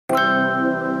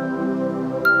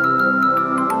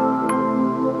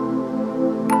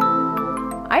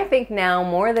I think now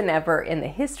more than ever in the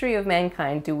history of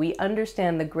mankind do we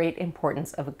understand the great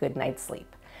importance of a good night's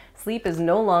sleep. Sleep is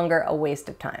no longer a waste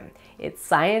of time. It's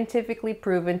scientifically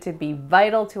proven to be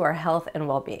vital to our health and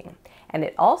well-being. And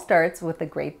it all starts with a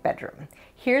great bedroom.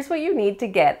 Here's what you need to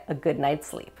get a good night's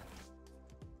sleep.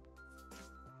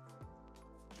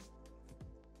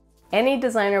 Any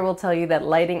designer will tell you that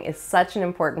lighting is such an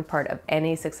important part of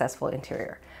any successful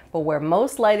interior. But where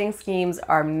most lighting schemes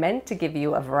are meant to give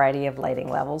you a variety of lighting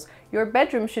levels, your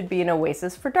bedroom should be an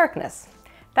oasis for darkness.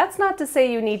 That's not to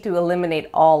say you need to eliminate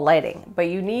all lighting, but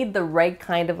you need the right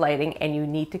kind of lighting and you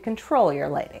need to control your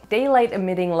lighting. Daylight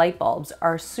emitting light bulbs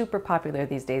are super popular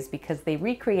these days because they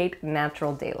recreate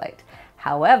natural daylight.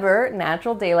 However,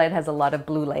 natural daylight has a lot of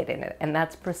blue light in it, and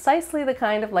that's precisely the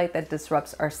kind of light that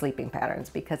disrupts our sleeping patterns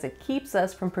because it keeps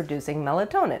us from producing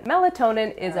melatonin.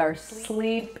 Melatonin is our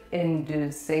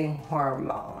sleep-inducing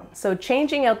hormone. So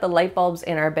changing out the light bulbs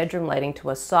in our bedroom lighting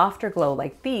to a softer glow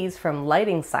like these from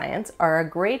Lighting Science are a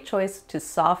great choice to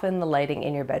soften the lighting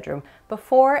in your bedroom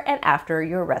before and after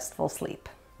your restful sleep.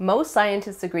 Most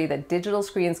scientists agree that digital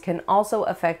screens can also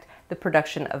affect the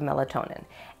production of melatonin,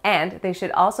 and they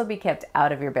should also be kept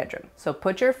out of your bedroom. So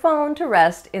put your phone to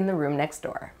rest in the room next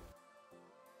door.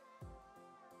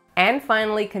 And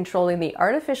finally, controlling the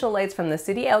artificial lights from the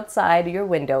city outside your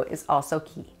window is also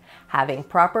key. Having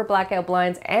proper blackout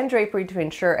blinds and drapery to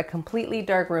ensure a completely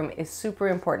dark room is super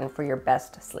important for your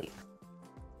best sleep.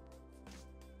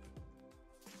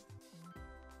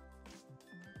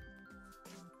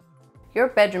 Your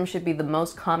bedroom should be the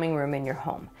most calming room in your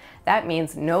home. That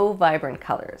means no vibrant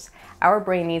colors. Our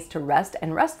brain needs to rest,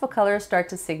 and restful colors start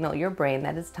to signal your brain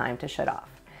that it's time to shut off.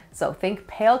 So think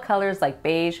pale colors like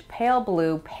beige, pale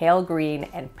blue, pale green,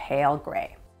 and pale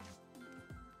gray.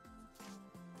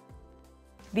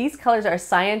 These colors are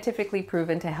scientifically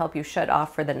proven to help you shut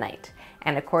off for the night.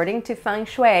 And according to feng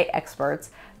shui experts,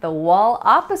 the wall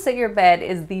opposite your bed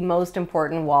is the most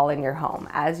important wall in your home,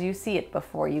 as you see it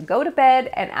before you go to bed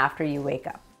and after you wake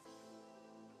up.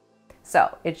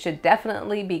 So it should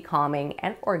definitely be calming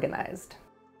and organized.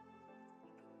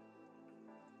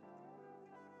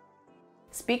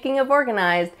 Speaking of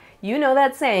organized, you know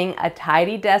that saying, a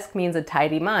tidy desk means a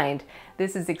tidy mind.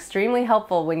 This is extremely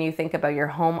helpful when you think about your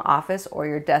home office or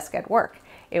your desk at work.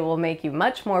 It will make you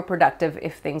much more productive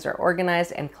if things are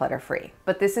organized and clutter-free.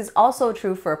 But this is also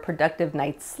true for a productive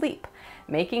night's sleep.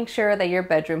 Making sure that your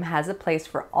bedroom has a place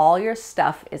for all your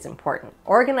stuff is important.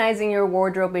 Organizing your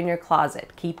wardrobe in your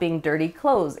closet, keeping dirty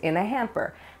clothes in a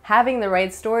hamper, having the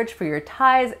right storage for your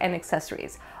ties and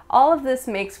accessories. All of this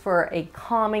makes for a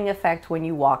calming effect when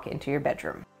you walk into your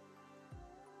bedroom.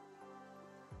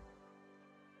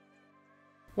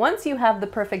 Once you have the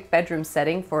perfect bedroom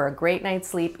setting for a great night's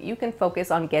sleep, you can focus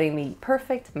on getting the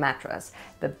perfect mattress,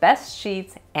 the best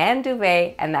sheets and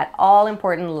duvet, and that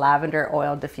all-important lavender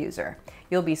oil diffuser.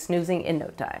 You'll be snoozing in no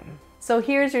time. So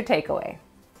here's your takeaway.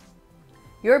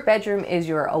 Your bedroom is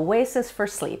your oasis for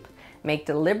sleep. Make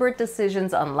deliberate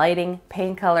decisions on lighting,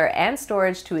 paint color, and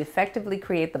storage to effectively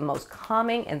create the most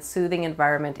calming and soothing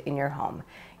environment in your home.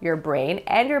 Your brain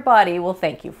and your body will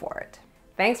thank you for it.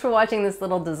 Thanks for watching this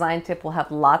little design tip. We'll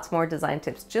have lots more design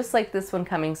tips just like this one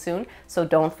coming soon, so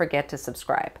don't forget to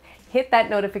subscribe. Hit that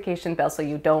notification bell so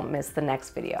you don't miss the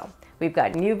next video. We've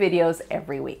got new videos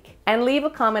every week. And leave a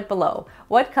comment below.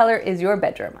 What color is your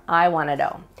bedroom? I want to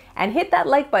know. And hit that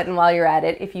like button while you're at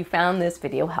it if you found this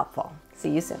video helpful. See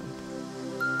you soon.